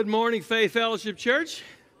Good morning, Faith Fellowship Church.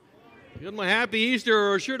 Good morning, happy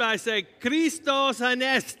Easter, or should I say, Christos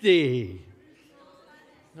Anesti.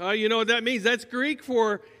 You know what that means? That's Greek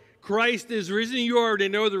for Christ is risen. You already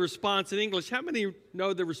know the response in English. How many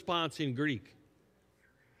know the response in Greek?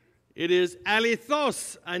 It is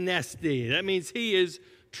alithos anesti. That means he is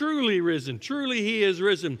truly risen. Truly he is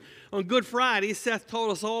risen. On Good Friday, Seth told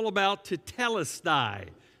us all about tetelestai.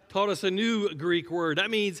 Taught us a new Greek word. That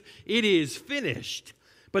means it is finished.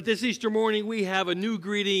 But this Easter morning, we have a new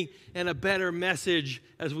greeting and a better message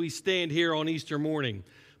as we stand here on Easter morning.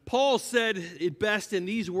 Paul said it best in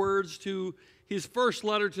these words to his first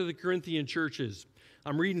letter to the Corinthian churches.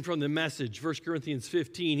 I'm reading from the Message, 1 Corinthians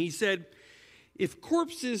 15. He said, "If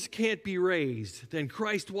corpses can't be raised, then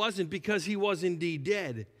Christ wasn't, because he was indeed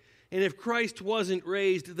dead. And if Christ wasn't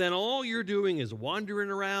raised, then all you're doing is wandering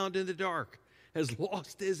around in the dark, as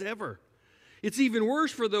lost as ever. It's even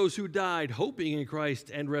worse for those who died hoping in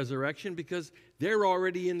Christ and resurrection, because they're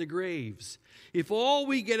already in the graves. If all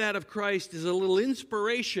we get out of Christ is a little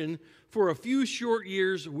inspiration for a few short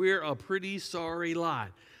years, we're a pretty sorry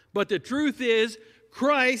lot. But the truth is,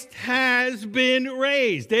 Christ has been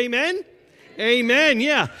raised." Amen? Amen,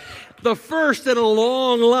 yeah. The first in a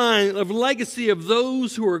long line of legacy of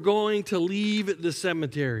those who are going to leave the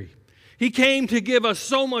cemetery. He came to give us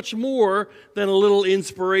so much more than a little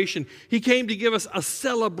inspiration. He came to give us a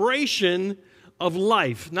celebration of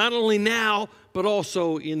life, not only now, but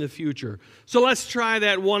also in the future. So let's try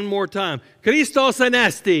that one more time. Christos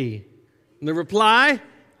Anesti. And the reply,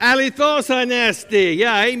 alithos Anesti.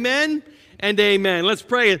 Yeah, amen and amen. Let's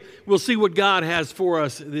pray and we'll see what God has for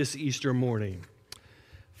us this Easter morning.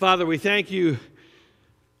 Father, we thank you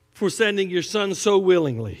for sending your Son so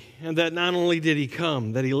willingly, and that not only did he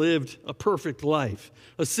come, that he lived a perfect life,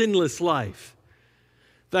 a sinless life,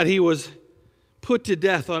 that he was put to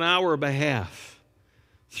death on our behalf,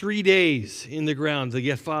 3 days in the ground,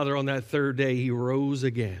 yet, Father, on that third day he rose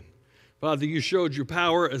again. Father, you showed your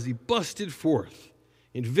power as he busted forth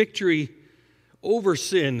in victory over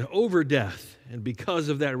sin, over death, and because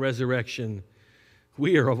of that resurrection,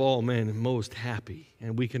 we are of all men most happy,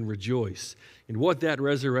 and we can rejoice in what that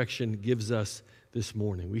resurrection gives us this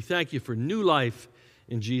morning. We thank you for new life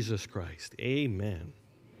in Jesus Christ. Amen.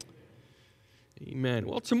 Amen.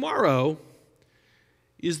 Well, tomorrow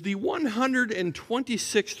is the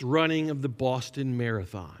 126th running of the Boston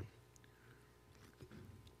Marathon.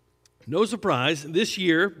 No surprise, this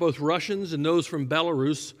year, both Russians and those from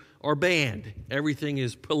Belarus are banned. Everything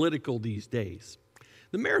is political these days.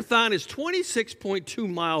 The marathon is 26.2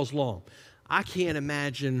 miles long. I can't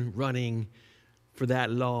imagine running for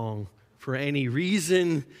that long for any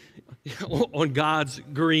reason on God's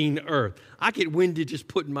green earth. I get winded just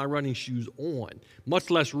putting my running shoes on, much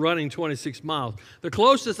less running 26 miles. The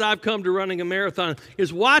closest I've come to running a marathon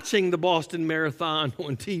is watching the Boston Marathon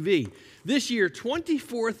on TV. This year,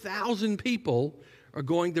 24,000 people are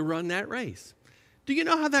going to run that race. Do you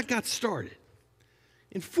know how that got started?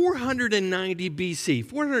 In 490 BC,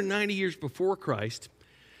 490 years before Christ,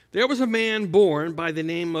 there was a man born by the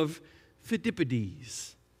name of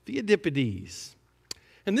Phidippides.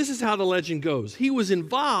 And this is how the legend goes. He was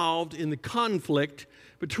involved in the conflict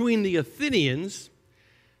between the Athenians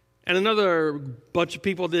and another bunch of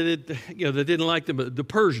people that didn't like them, the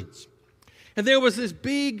Persians. And there was this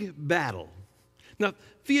big battle. Now,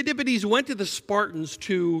 Phidippides went to the Spartans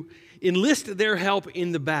to enlist their help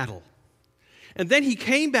in the battle. And then he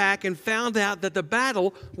came back and found out that the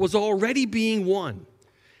battle was already being won.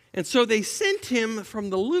 And so they sent him from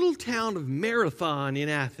the little town of Marathon in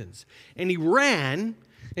Athens. And he ran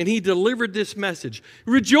and he delivered this message.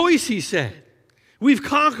 "Rejoice," he said. "We've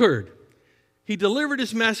conquered." He delivered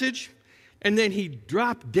his message and then he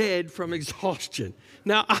dropped dead from exhaustion.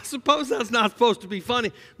 Now, I suppose that's not supposed to be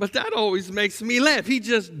funny, but that always makes me laugh. He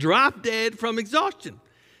just dropped dead from exhaustion.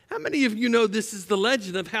 How many of you know this is the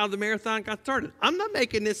legend of how the marathon got started? I'm not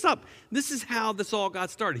making this up. This is how this all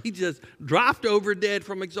got started. He just dropped over dead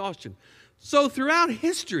from exhaustion. So throughout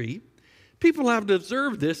history, people have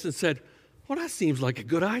observed this and said, well, that seems like a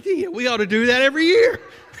good idea. We ought to do that every year.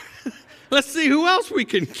 Let's see who else we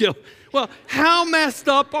can kill. Well, how messed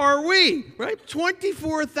up are we, right?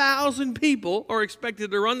 24,000 people are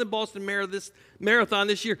expected to run the Boston Marathon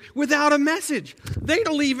this year without a message. They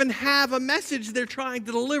don't even have a message they're trying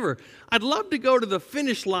to deliver. I'd love to go to the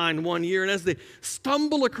finish line one year, and as they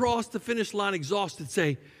stumble across the finish line exhausted,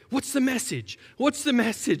 say, "What's the message? What's the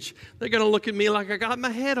message?" They're going to look at me like I got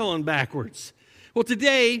my head on backwards. Well,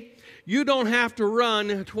 today, you don't have to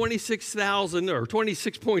run 26,000 or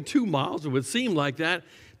 26.2 miles, it would seem like that,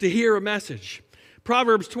 to hear a message.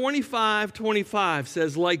 Proverbs 25:25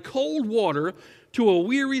 says, "Like cold water to a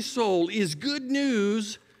weary soul is good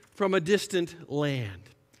news from a distant land.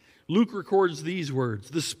 Luke records these words,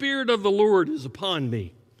 "The Spirit of the Lord is upon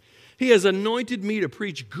me. He has anointed me to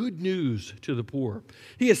preach good news to the poor.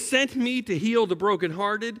 He has sent me to heal the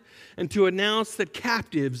brokenhearted and to announce that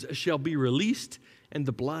captives shall be released and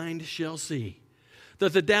the blind shall see,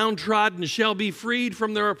 that the downtrodden shall be freed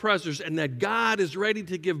from their oppressors, and that God is ready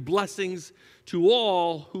to give blessings to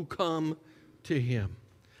all who come to him."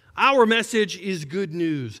 Our message is good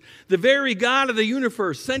news. The very God of the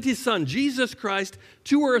universe sent his Son, Jesus Christ,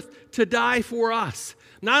 to earth to die for us.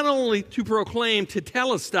 Not only to proclaim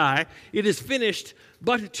tetelestai, it is finished,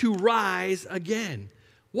 but to rise again.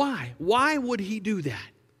 Why? Why would he do that?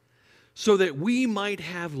 So that we might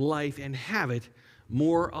have life and have it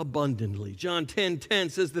more abundantly. John 10:10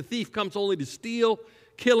 says, "The thief comes only to steal,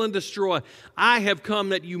 kill, and destroy. I have come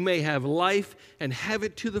that you may have life and have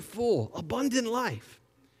it to the full." Abundant life.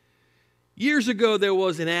 Years ago, there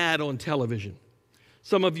was an ad on television.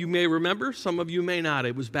 Some of you may remember, some of you may not.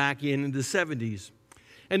 It was back in the 70s.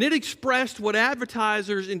 And it expressed what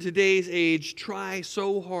advertisers in today's age try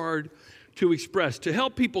so hard to express, to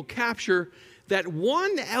help people capture that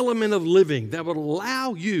one element of living that would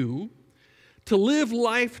allow you to live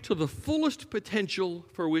life to the fullest potential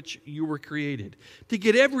for which you were created, to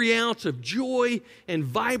get every ounce of joy and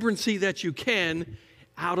vibrancy that you can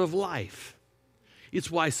out of life. It's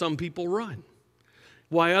why some people run,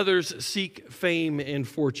 why others seek fame and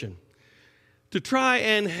fortune, to try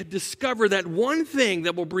and discover that one thing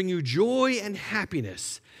that will bring you joy and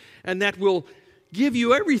happiness and that will give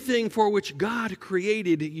you everything for which God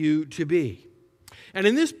created you to be. And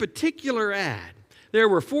in this particular ad, there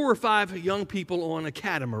were 4 or 5 young people on a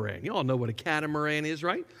catamaran. You all know what a catamaran is,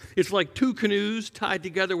 right? It's like 2 canoes tied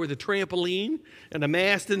together with a trampoline and a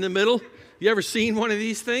mast in the middle. You ever seen one of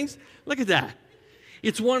these things? Look at that.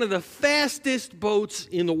 It's one of the fastest boats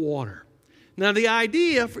in the water. Now, the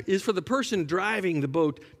idea is for the person driving the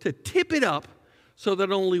boat to tip it up so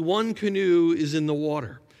that only one canoe is in the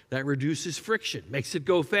water. That reduces friction, makes it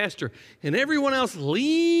go faster. And everyone else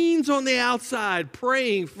leans on the outside,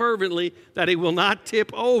 praying fervently that it will not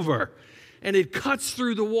tip over. And it cuts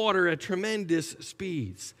through the water at tremendous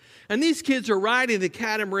speeds. And these kids are riding the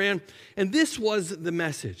catamaran, and this was the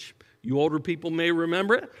message. You older people may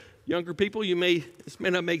remember it. Younger people, this may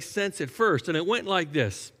not make sense at first. And it went like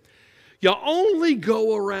this. You only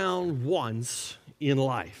go around once in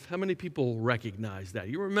life. How many people recognize that?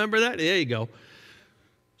 You remember that? There you go.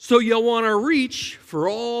 So you want to reach for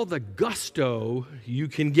all the gusto you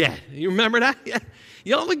can get. You remember that?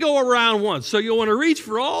 You only go around once. So you want to reach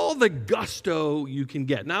for all the gusto you can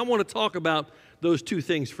get. Now I want to talk about those 2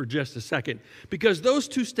 things for just a second, because those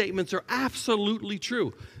 2 statements are absolutely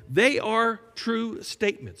true. They are true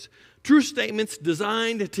statements. True statements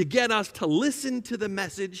designed to get us to listen to the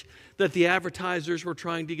message that the advertisers were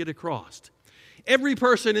trying to get across. Every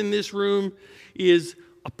person in this room is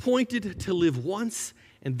appointed to live once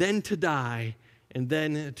and then to die and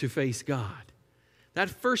then to face God. That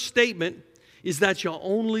first statement is that you'll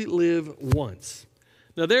only live once.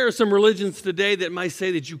 Now, there are some religions today that might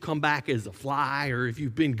say that you come back as a fly, or if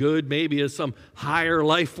you've been good, maybe as some higher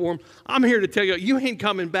life form. I'm here to tell you, you ain't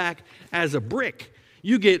coming back as a brick.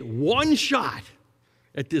 You get one shot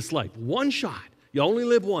at this life, one shot. You only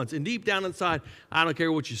live once. And deep down inside, I don't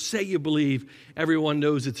care what you say you believe, everyone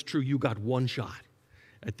knows it's true. You got one shot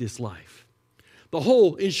at this life. The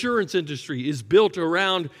whole insurance industry is built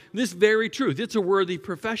around this very truth. It's a worthy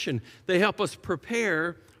profession. They help us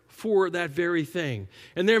prepare for that very thing.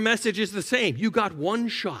 And their message is the same. You got one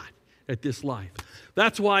shot at this life.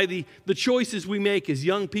 That's why the choices we make as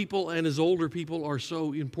young people and as older people are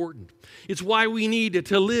so important. It's why we need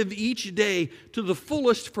to live each day to the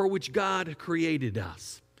fullest for which God created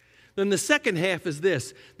us. Then the second half is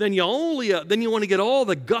this. Then you want to get all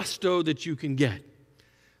the gusto that you can get.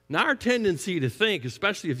 Now, our tendency to think,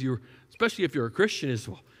 especially if you're a Christian, is,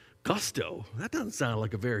 well, gusto? That doesn't sound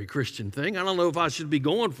like a very Christian thing. I don't know if I should be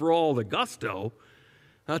going for all the gusto.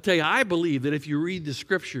 I'll tell you, I believe that if you read the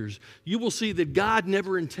Scriptures, you will see that God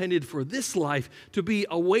never intended for this life to be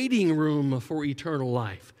a waiting room for eternal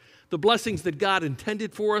life. The blessings that God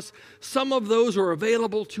intended for us, some of those are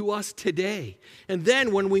available to us today. And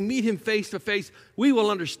then when we meet Him face to face, we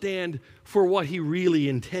will understand for what He really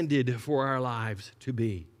intended for our lives to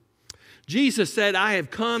be. Jesus said, I have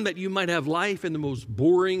come that you might have life in the most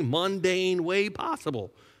boring, mundane way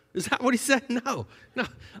possible. Is that what He said? No.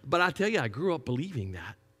 But I tell you, I grew up believing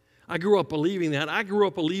that. I grew up believing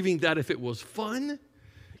that if it was fun,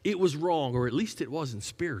 it was wrong, or at least it wasn't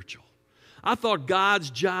spiritual. I thought God's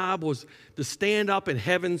job was to stand up in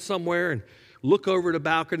heaven somewhere and look over the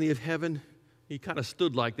balcony of heaven, He kind of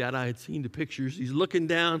stood like that. I had seen the pictures. He's looking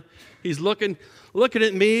down. He's looking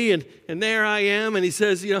at me, and there I am. And he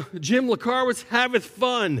says, Jim Lekarwitz haveth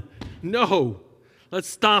fun. No, let's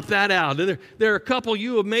stomp that out. And there are a couple of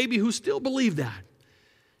you maybe who still believe that.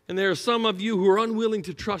 And there are some of you who are unwilling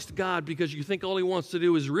to trust God because you think all he wants to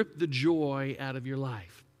do is rip the joy out of your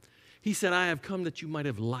life. He said, I have come that you might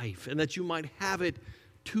have life and that you might have it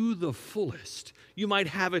to the fullest. You might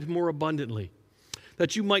have it more abundantly.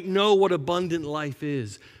 That you might know what abundant life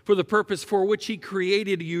is for the purpose for which he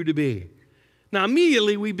created you to be. Now,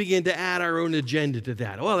 immediately we begin to add our own agenda to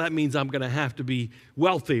that. Well, that means I'm going to have to be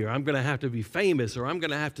wealthy, or I'm going to have to be famous, or I'm going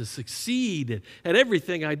to have to succeed at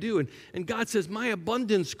everything I do. And God says, my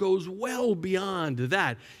abundance goes well beyond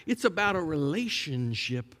that. It's about a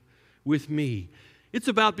relationship with me. It's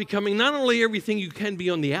about becoming not only everything you can be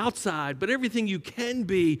on the outside, but everything you can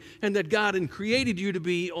be and that God had created you to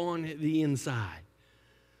be on the inside.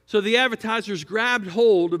 So the advertisers grabbed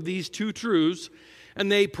hold of these two truths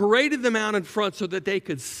and they paraded them out in front so that they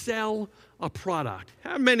could sell a product.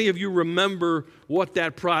 How many of you remember what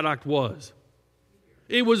that product was?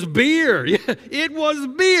 It was beer. It was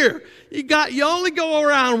beer. You only go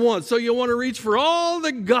around once, so you want to reach for all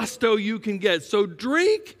the gusto you can get. So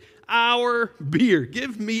drink our beer.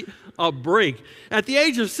 Give me a break. At the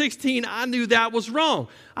age of 16, I knew that was wrong.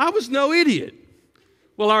 I was no idiot.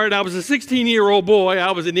 Well, all right, I was a 16-year-old boy.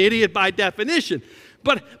 I was an idiot by definition.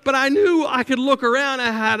 But I knew I could look around.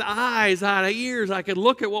 I had eyes, I had ears. I could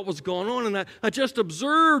look at what was going on, and I just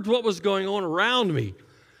observed what was going on around me.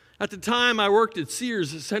 At the time, I worked at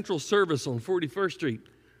Sears Central Service on 41st Street.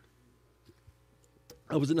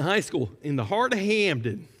 I was in high school in the heart of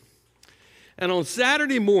Hamden. And on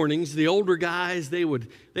Saturday mornings, the older guys, they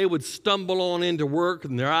would stumble on into work,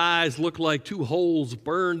 and their eyes looked like two holes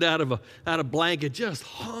burned out of a blanket, just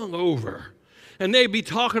hung over. And they'd be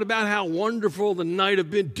talking about how wonderful the night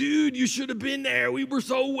had been. Dude, you should have been there. We were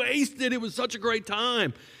so wasted. It was such a great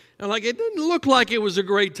time. And it didn't look like it was a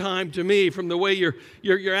great time to me from the way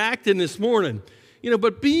you're acting this morning.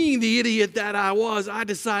 But being the idiot that I was, I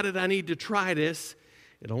decided I need to try this.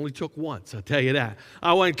 It only took once, I'll tell you that.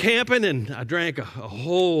 I went camping and I drank a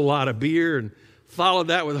whole lot of beer and followed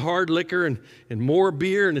that with hard liquor and more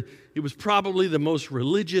beer. And it was probably the most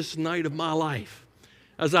religious night of my life.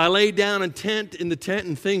 As I laid down in the tent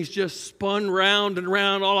and things just spun round and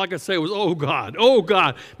round, all I could say was, oh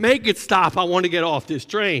God, make it stop. I want to get off this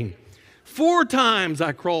train. 4 times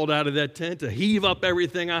I crawled out of that tent to heave up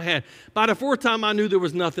everything I had. By the 4th time, I knew there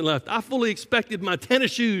was nothing left. I fully expected my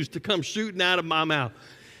tennis shoes to come shooting out of my mouth.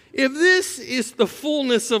 If this is the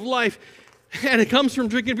fullness of life, and it comes from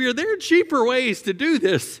drinking beer, there are cheaper ways to do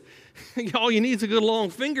this. All you need is a good long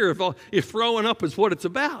finger if throwing up is what it's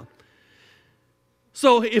about.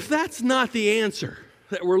 So if that's not the answer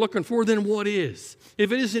that we're looking for, then what is?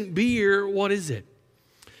 If it isn't beer, what is it?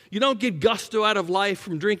 You don't get gusto out of life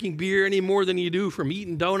from drinking beer any more than you do from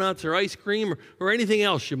eating donuts or ice cream or anything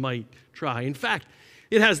else you might try. In fact,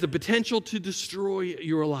 it has the potential to destroy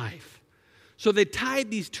your life. So they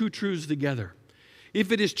tied these two truths together.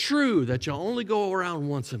 If it is true that you only go around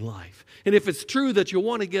once in life, and if it's true that you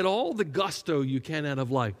want to get all the gusto you can out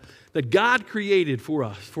of life, that God created for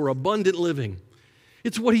us for abundant living,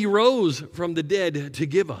 it's what he rose from the dead to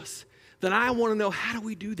give us. Then I want to know, how do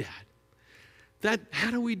we do that? How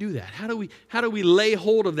do we do that? How do we lay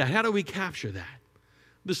hold of that? How do we capture that?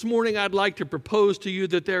 This morning I'd like to propose to you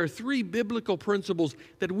that there are 3 biblical principles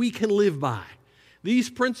that we can live by. These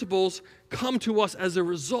principles come to us as a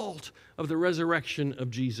result of the resurrection of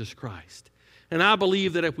Jesus Christ. And I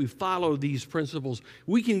believe that if we follow these principles,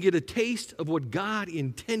 we can get a taste of what God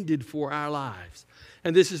intended for our lives.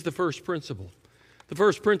 And this is the first principle. The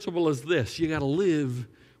first principle is this: you got to live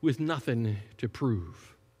with nothing to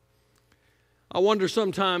prove. I wonder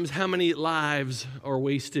sometimes how many lives are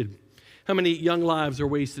wasted, how many young lives are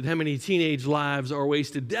wasted, how many teenage lives are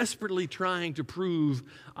wasted, desperately trying to prove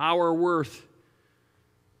our worth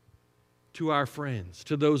to our friends,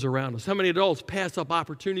 to those around us. How many adults pass up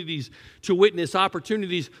opportunities to witness,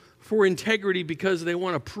 opportunities for integrity because they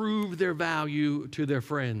want to prove their value to their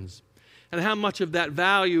friends. And how much of that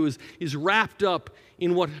value is wrapped up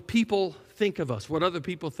in what people think of us, what other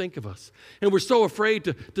people think of us. And we're so afraid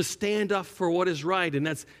to stand up for what is right. And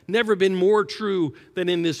that's never been more true than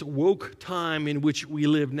in this woke time in which we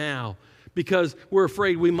live now. Because we're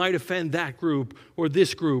afraid we might offend that group, or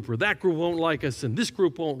that group won't like us, and this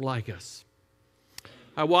group won't like us.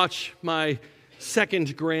 I watch my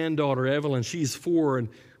second granddaughter, Evelyn. She's 4, and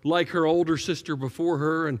like her older sister before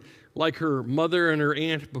her, and like her mother and her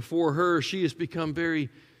aunt before her, she has become very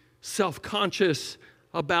self-conscious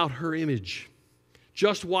about her image.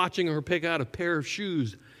 Just watching her pick out a pair of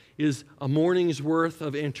shoes is a morning's worth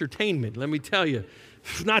of entertainment. Let me tell you,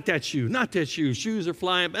 not that shoe, not that shoe. Shoes are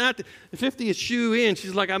flying. Not the 50th shoe in,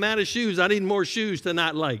 she's like, I'm out of shoes. I need more shoes to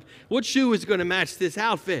not like. What shoe is going to match this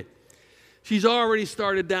outfit? She's already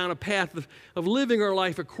started down a path of living her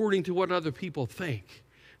life according to what other people think.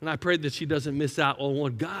 And I pray that she doesn't miss out on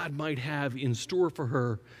what God might have in store for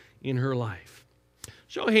her in her life.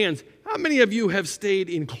 Show of hands, how many of you have stayed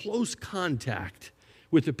in close contact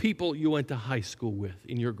with the people you went to high school with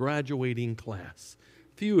in your graduating class?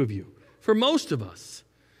 Few of you. For most of us,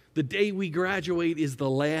 the day we graduate is the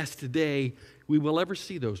last day we will ever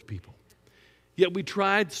see those people. Yet we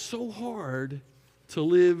tried so hard to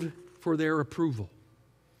live for their approval.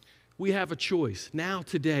 We have a choice now,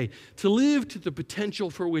 today, to live to the potential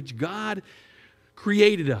for which God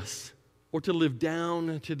created us, or to live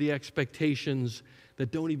down to the expectations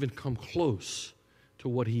that don't even come close to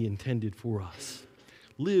what He intended for us.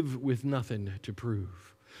 Live with nothing to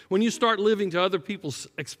prove. When you start living to other people's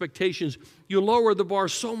expectations, you lower the bar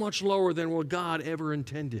so much lower than what God ever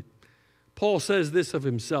intended. Paul says this of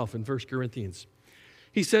himself in 1 Corinthians.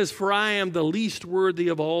 He says, "For I am the least worthy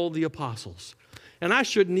of all the apostles, and I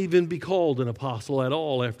shouldn't even be called an apostle at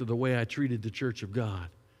all after the way I treated the church of God.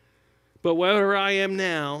 But where I am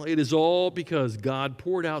now, it is all because God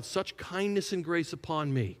poured out such kindness and grace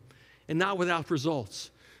upon me, and not without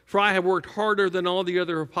results. For I have worked harder than all the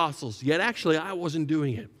other apostles, yet actually I wasn't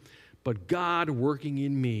doing it, but God working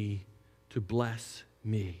in me to bless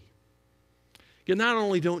me." You not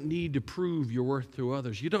only don't need to prove your worth to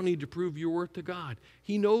others, you don't need to prove your worth to God.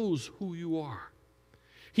 He knows who you are.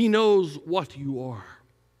 He knows what you are.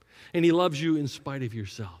 And He loves you in spite of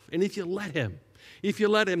yourself. And if you let Him,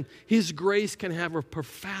 His grace can have a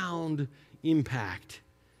profound impact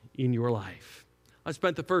in your life. I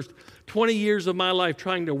spent the first 20 years of my life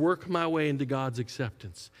trying to work my way into God's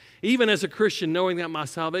acceptance. Even as a Christian, knowing that my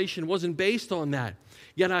salvation wasn't based on that,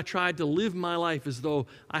 yet I tried to live my life as though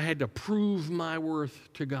I had to prove my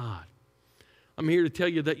worth to God. I'm here to tell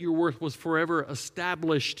you that your worth was forever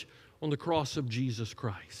established on the cross of Jesus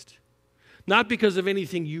Christ. Not because of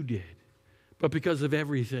anything you did, but because of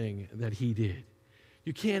everything that He did.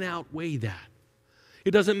 You can't outweigh that. It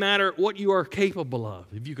doesn't matter what you are capable of,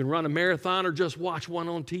 if you can run a marathon or just watch one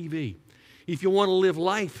on TV. If you want to live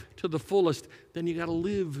life to the fullest, then you got to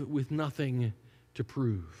live with nothing to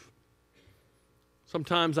prove.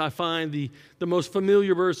 Sometimes I find the most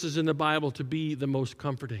familiar verses in the Bible to be the most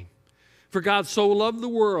comforting. For God so loved the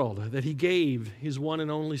world that He gave His one and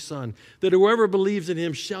only Son, that whoever believes in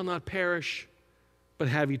Him shall not perish, but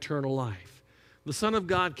have eternal life. The Son of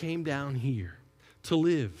God came down here to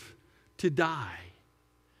live, to die,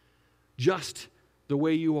 just the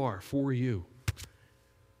way you are, for you.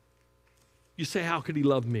 You say, how could He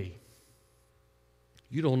love me?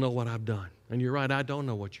 You don't know what I've done. And you're right, I don't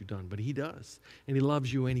know what you've done, but He does. And He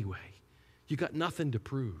loves you anyway. You got nothing to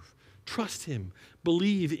prove. Trust Him.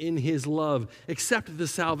 Believe in His love. Accept the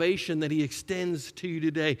salvation that He extends to you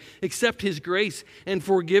today. Accept His grace and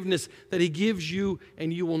forgiveness that He gives you,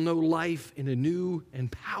 and you will know life in a new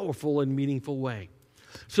and powerful and meaningful way,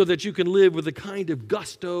 so that you can live with the kind of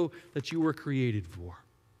gusto that you were created for.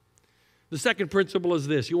 The second principle is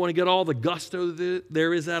this. You want to get all the gusto that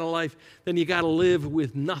there is out of life, then you got to live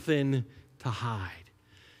with nothing to hide.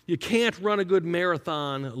 You can't run a good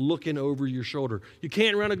marathon looking over your shoulder. You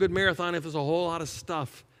can't run a good marathon if there's a whole lot of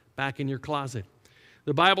stuff back in your closet.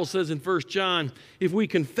 The Bible says in 1 John, if we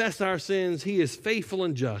confess our sins, He is faithful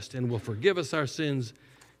and just and will forgive us our sins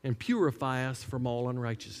and purify us from all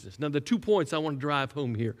unrighteousness. Now, the 2 points I want to drive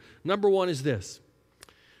home here. Number one is this.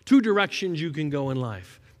 2 directions you can go in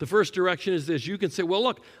life. The first direction is this. You can say, well,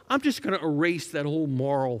 look, I'm just going to erase that whole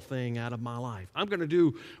moral thing out of my life. I'm going to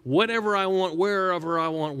do whatever I want, wherever I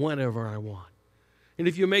want, whenever I want. And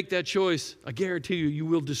if you make that choice, I guarantee you, you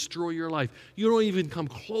will destroy your life. You don't even come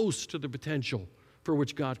close to the potential for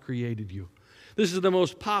which God created you. This is the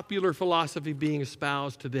most popular philosophy being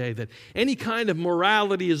espoused today, that any kind of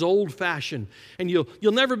morality is old-fashioned, and you'll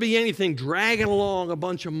never be anything dragging along a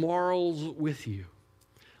bunch of morals with you.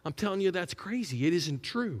 I'm telling you, that's crazy. It isn't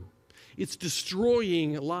true. It's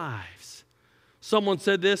destroying lives. Someone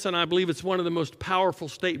said this, and I believe it's one of the most powerful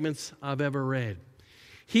statements I've ever read.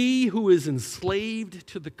 He who is enslaved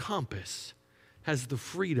to the compass has the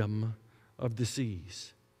freedom of the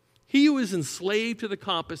seas. He who is enslaved to the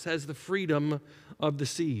compass has the freedom of the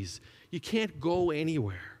seas. You can't go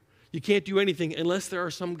anywhere. You can't do anything unless there are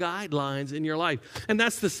some guidelines in your life. And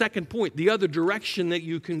that's the second point, the other direction that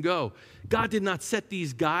you can go. God did not set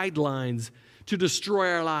these guidelines to destroy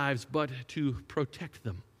our lives, but to protect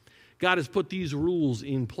them. God has put these rules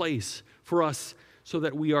in place for us so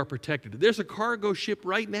that we are protected. There's a cargo ship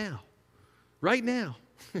right now,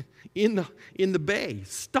 in the bay,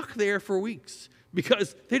 stuck there for weeks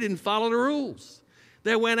because they didn't follow the rules.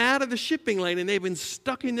 They went out of the shipping lane and they've been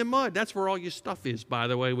stuck in the mud. That's where all your stuff is, by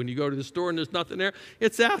the way. When you go to the store and there's nothing there,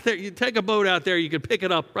 it's out there. You take a boat out there, you can pick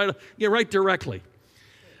it up right directly.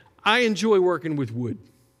 I enjoy working with wood.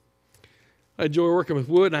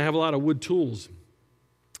 And I have a lot of wood tools.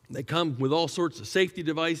 They come with all sorts of safety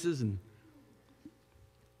devices and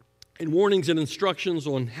warnings and instructions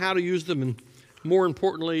on how to use them, and more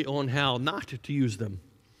importantly, on how not to use them.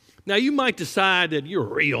 Now, you might decide that you're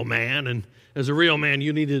a real man, and as a real man,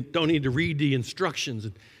 you don't need to read the instructions.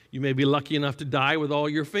 And you may be lucky enough to die with all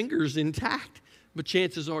your fingers intact, but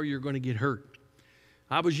chances are you're going to get hurt.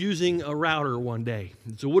 I was using a router one day.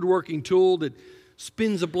 It's a woodworking tool that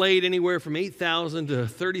spins a blade anywhere from 8,000 to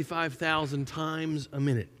 35,000 times a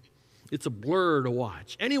minute. It's a blur to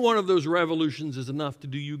watch. Any one of those revolutions is enough to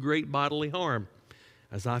do you great bodily harm,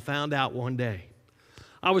 as I found out one day.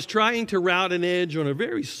 I was trying to route an edge on a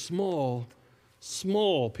very small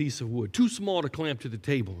piece of wood, too small to clamp to the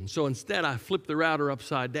table. And so instead, I flipped the router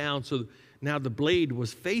upside down so now the blade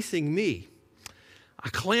was facing me. I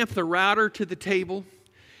clamped the router to the table,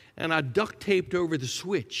 and I duct taped over the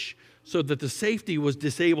switch so that the safety was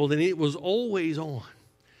disabled and it was always on.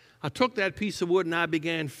 I took that piece of wood and I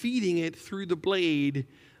began feeding it through the blade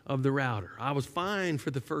of the router. I was fine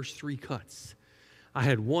for the first 3 cuts. I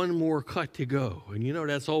had one more cut to go, and you know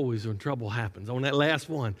that's always when trouble happens. On that last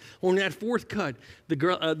one, on that 4th cut,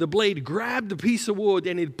 the blade grabbed the piece of wood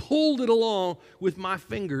and it pulled it along with my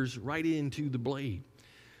fingers right into the blade.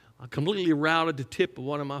 I completely routed the tip of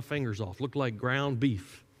one of my fingers off. Looked like ground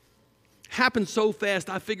beef. Happened so fast,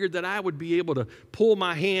 I figured that I would be able to pull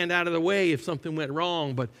my hand out of the way if something went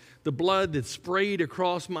wrong, but the blood that sprayed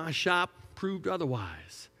across my shop proved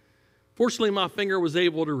otherwise. Fortunately, my finger was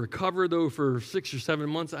able to recover, though for 6 or 7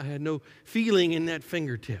 months I had no feeling in that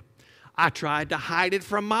fingertip. I tried to hide it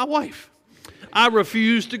from my wife. I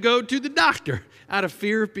refused to go to the doctor out of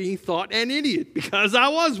fear of being thought an idiot, because I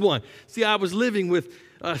was one. See, I was living with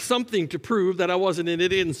something to prove that I wasn't an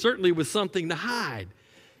idiot, and certainly with something to hide.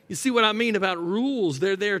 You see what I mean about rules?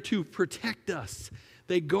 They're there to protect us.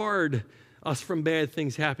 They guard us from bad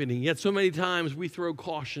things happening. Yet so many times we throw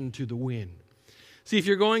caution to the wind. See, if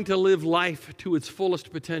you're going to live life to its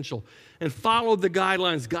fullest potential and follow the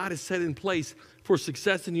guidelines God has set in place for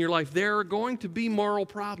success in your life, there are going to be moral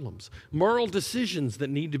problems, moral decisions that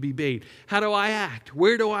need to be made. How do I act?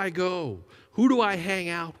 Where do I go? Who do I hang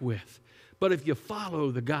out with? But if you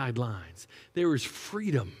follow the guidelines, there is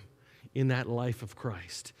freedom in that life of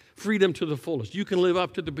Christ. Freedom to the fullest. You can live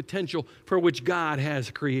up to the potential for which God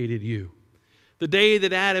has created you. The day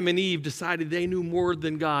that Adam and Eve decided they knew more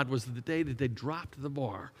than God was the day that they dropped the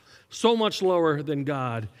bar so much lower than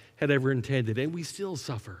God had ever intended. And we still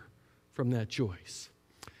suffer from that choice.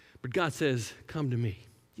 But God says, come to me.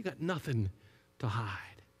 You got nothing to hide.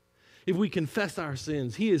 If we confess our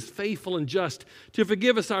sins, He is faithful and just to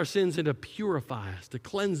forgive us our sins and to purify us, to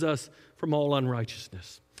cleanse us from all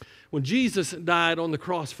unrighteousness. When Jesus died on the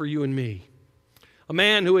cross for you and me, a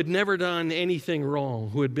man who had never done anything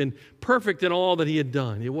wrong, who had been perfect in all that he had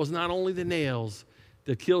done, it was not only the nails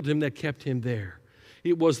that killed him that kept him there.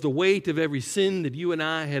 It was the weight of every sin that you and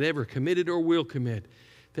I had ever committed or will commit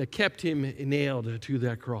that kept him nailed to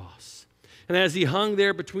that cross. And as he hung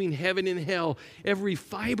there between heaven and hell, every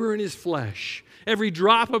fiber in his flesh, every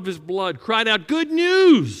drop of his blood cried out, good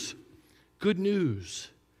news! Good news.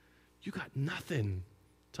 You got nothing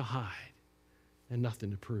to hide and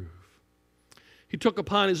nothing to prove. He took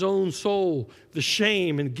upon His own soul the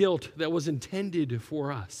shame and guilt that was intended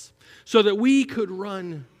for us so that we could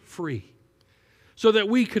run free, so that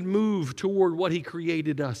we could move toward what He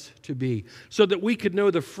created us to be, so that we could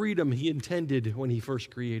know the freedom He intended when He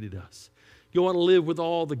first created us. You want to live with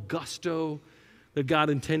all the gusto that God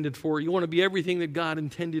intended for you. You want to be everything that God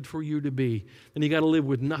intended for you to be. And you got to live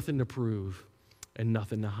with nothing to prove and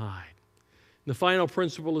nothing to hide. And the final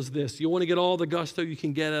principle is this. You want to get all the gusto you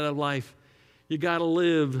can get out of life, you got to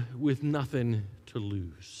live with nothing to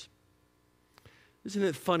lose. Isn't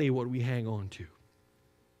it funny what we hang on to?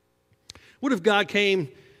 What if God came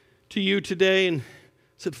to you today and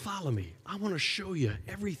said, follow me. I want to show you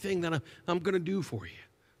everything that I'm going to do for you.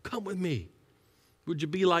 Come with me. Would you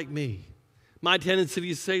be like me? My tendency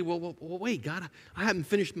is to say, well, wait, God, I haven't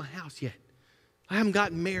finished my house yet. I haven't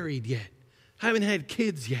gotten married yet. I haven't had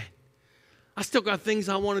kids yet. I still got things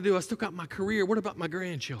I want to do. I still got my career. What about my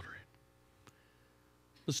grandchildren?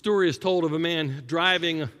 The story is told of a man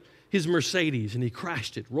driving his Mercedes, and he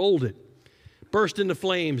crashed it, rolled it, burst into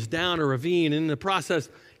flames down a ravine, and in the process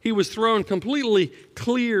He was thrown completely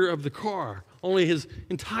clear of the car. Only his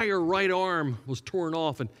entire right arm was torn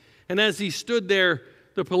off. And as he stood there,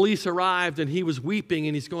 the police arrived, and he was weeping,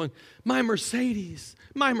 and he's going, my Mercedes,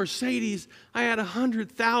 I had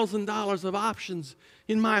 $100,000 of options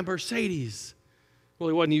in my Mercedes. Well,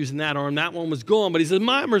 he wasn't using that arm. That one was gone. But he said,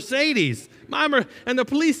 my Mercedes. And the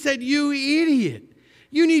police said, you idiot.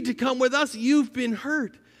 You need to come with us. You've been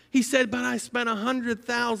hurt. He said, but I spent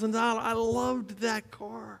 $100,000. I loved that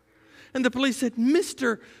car. And the police said,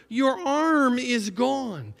 mister, your arm is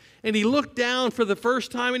gone. And he looked down for the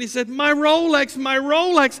first time and he said, my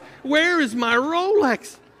Rolex. Where is my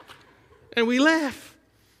Rolex? And we laugh.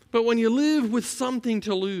 But when you live with something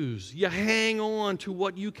to lose, you hang on to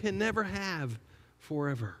what you can never have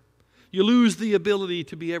forever. You lose the ability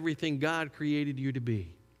to be everything God created you to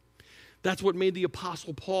be. That's what made the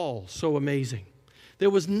Apostle Paul so amazing. There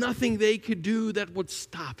was nothing they could do that would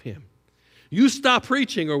stop him. You stop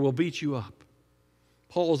preaching or we'll beat you up.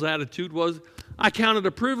 Paul's attitude was, I count it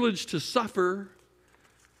a privilege to suffer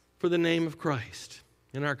for the name of Christ.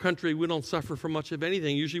 In our country, we don't suffer for much of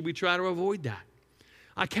anything. Usually we try to avoid that.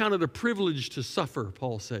 I count it a privilege to suffer,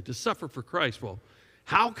 Paul said, to suffer for Christ. Well,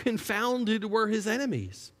 how confounded were his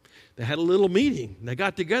enemies? They had a little meeting. They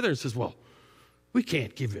got together and says, well, we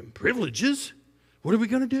can't give him privileges. What are we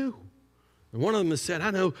going to do? And one of them said,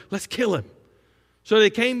 I know, let's kill him. So they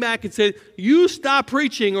came back and said, you stop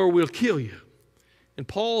preaching or we'll kill you. And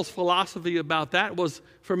Paul's philosophy about that was,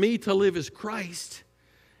 for me to live is Christ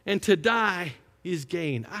and to die is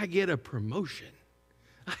gain. I get a promotion.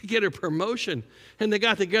 And they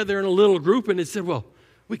got together in a little group and they said, well,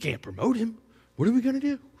 we can't promote him. What are we going to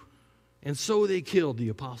do? And so they killed the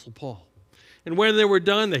Apostle Paul. And when they were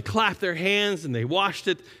done, they clapped their hands and they washed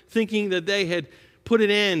it, thinking that they had put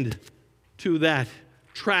an end to that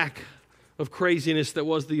track of craziness that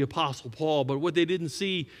was the Apostle Paul. But what they didn't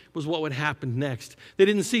see was what would happen next. They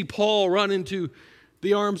didn't see Paul run into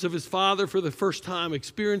the arms of his Father for the first time,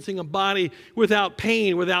 experiencing a body without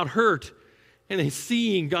pain, without hurt, and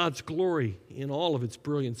seeing God's glory in all of its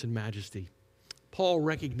brilliance and majesty. Paul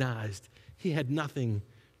recognized he had nothing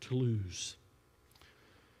to lose.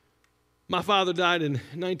 My father died in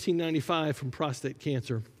 1995 from prostate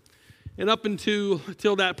cancer. And up until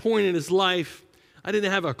that point in his life, I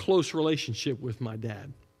didn't have a close relationship with my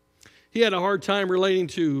dad. He had a hard time relating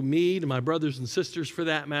to me, to my brothers and sisters for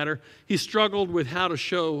that matter. He struggled with how to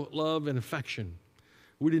show love and affection.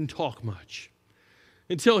 We didn't talk much.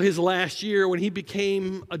 Until his last year when he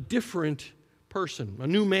became a different person, a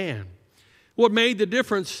new man. What made the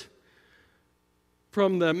difference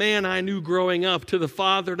from the man I knew growing up to the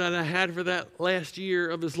father that I had for that last year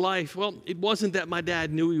of his life? Well, it wasn't that my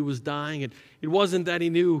dad knew he was dying. It wasn't that he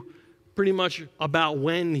knew pretty much about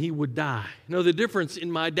when he would die. No, the difference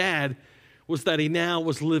in my dad was that he now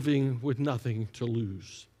was living with nothing to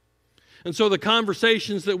lose. And so the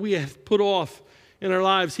conversations that we had put off in our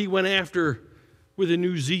lives, he went after with a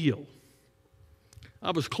new zeal.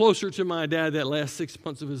 I was closer to my dad that last 6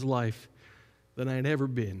 months of his life than I had ever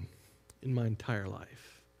been in my entire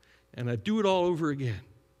life. And I'd do it all over again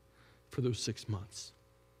for those 6 months.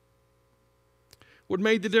 What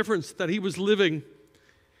made the difference? That he was living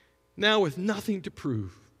now with nothing to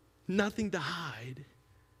prove, nothing to hide,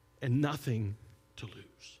 and nothing to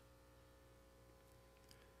lose.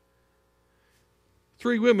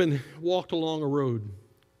 3 women walked along a road.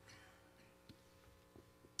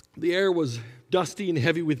 The air was dusty and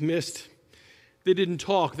heavy with mist. They didn't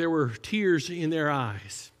talk. There were tears in their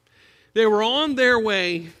eyes. They were on their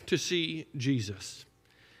way to see Jesus.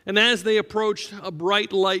 And as they approached, a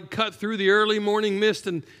bright light cut through the early morning mist,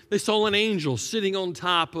 and they saw an angel sitting on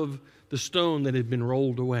top of the stone that had been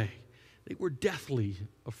rolled away. They were deathly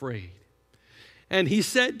afraid. And he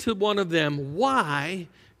said to one of them, why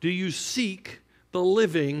do you seek the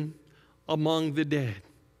living among the dead?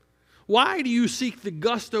 Why do you seek the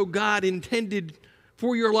gusto God intended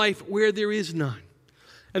for your life where there is none?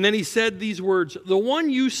 And then he said these words, the one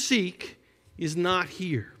you seek is not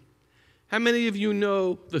here. How many of you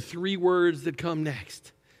know the 3 words that come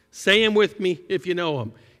next? Say them with me if you know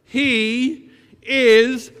them. He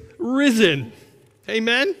is risen.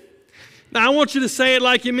 Amen? Now I want you to say it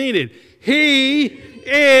like you mean it. He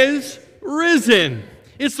is risen.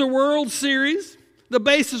 It's the World Series. The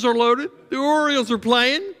bases are loaded. The Orioles are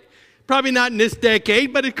playing. Probably not in this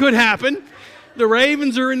decade, but it could happen. The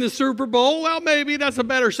Ravens are in the Super Bowl. Well, maybe that's a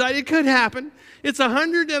better side. It could happen. It's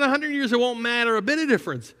 100 and 100 years. It won't matter a bit of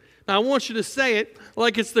difference. Now, I want you to say it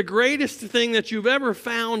like it's the greatest thing that you've ever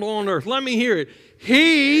found on earth. Let me hear it.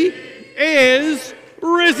 He is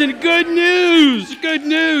risen. Good news. Good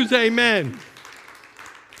news. Amen.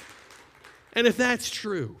 And if that's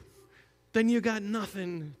true, then you got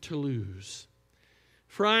nothing to lose.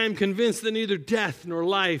 For I am convinced that neither death nor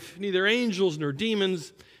life, neither angels nor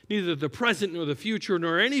demons, neither the present nor the future,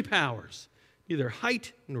 nor any powers, neither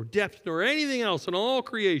height nor depth nor anything else in all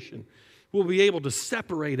creation will be able to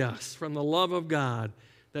separate us from the love of God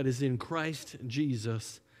that is in Christ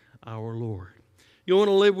Jesus our Lord. You want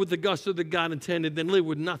to live with the gusto that God intended, then live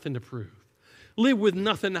with nothing to prove. Live with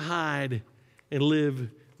nothing to hide, and live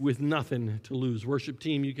with nothing to lose. Worship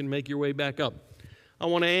team, you can make your way back up. I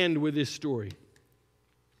want to end with this story.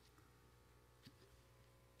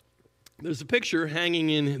 There's a picture hanging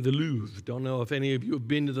in the Louvre. Don't know if any of you have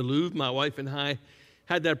been to the Louvre. My wife and I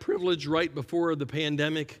had that privilege right before the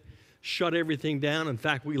pandemic shut everything down. In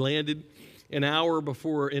fact, we landed an hour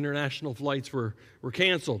before international flights were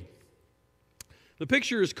canceled. The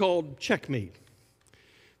picture is called Checkmate.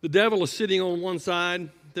 The devil is sitting on one side.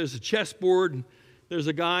 There's a chessboard. There's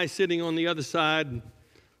a guy sitting on the other side.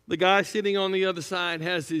 The guy sitting on the other side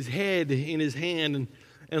has his head in his hand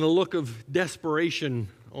and a look of desperation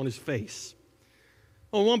on his face.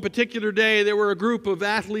 On one particular day, there were a group of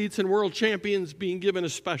athletes and world champions being given a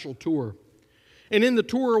special tour. And in the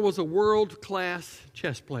tour was a world-class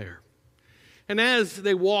chess player. And as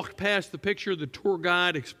they walked past the picture, the tour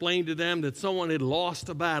guide explained to them that someone had lost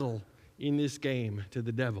a battle in this game to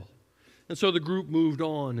the devil. And so the group moved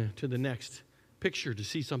on to the next picture to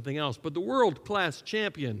see something else. But the world-class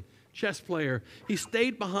champion chess player, he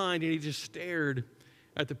stayed behind and he just stared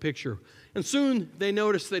at the picture. And soon they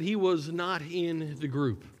noticed that he was not in the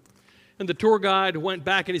group. And the tour guide went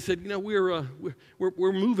back and he said, we're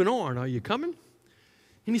moving on. Are you coming?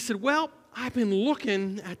 And he said, well, I've been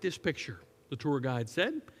looking at this picture, the tour guide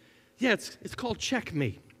said. Yeah, it's called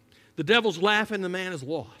Checkmate. The devil's laughing, the man is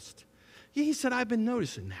lost. Yeah, he said, I've been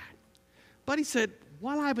noticing that. But he said,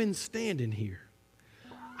 while I've been standing here,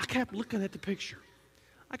 I kept looking at the picture.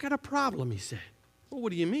 I got a problem, he said. Well,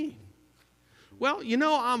 what do you mean? Well,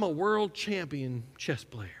 I'm a world champion chess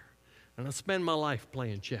player, and I spend my life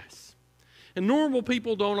playing chess. And normal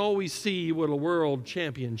people don't always see what a world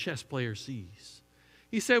champion chess player sees.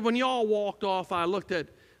 He said, when y'all walked off, I looked at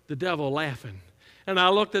the devil laughing, and I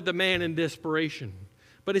looked at the man in desperation.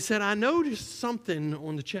 But he said, I noticed something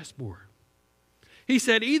on the chessboard. He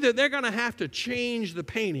said, either they're going to have to change the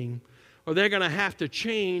painting, or they're going to have to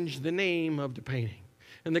change the name of the painting.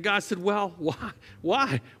 And the guy said, well,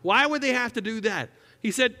 why? Why would they have to do that?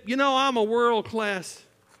 He said, I'm a world-class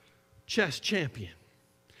chess champion.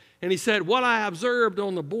 And he said, what I observed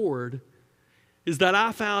on the board is that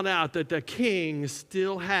I found out that the king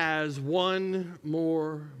still has one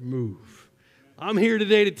more move. I'm here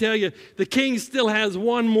today to tell you the king still has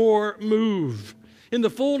one more move. In the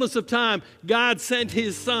fullness of time, God sent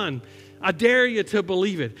his son. I dare you to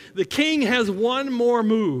believe it. The king has one more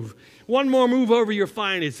move. One more move over your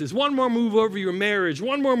finances. One more move over your marriage.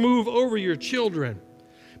 One more move over your children.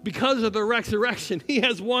 Because of the resurrection, he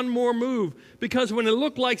has one more move. Because when it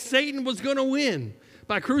looked like Satan was going to win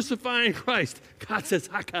by crucifying Christ, God says,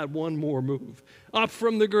 I got one more move. Up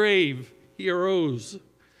from the grave, he arose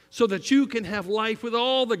so that you can have life with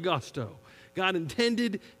all the gusto God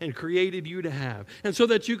intended and created you to have. And so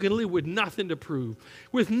that you can live with nothing to prove,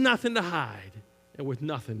 with nothing to hide, and with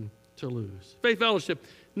nothing to lose. Faith Fellowship,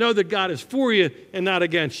 know that God is for you and not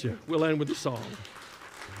against you. We'll end with a song.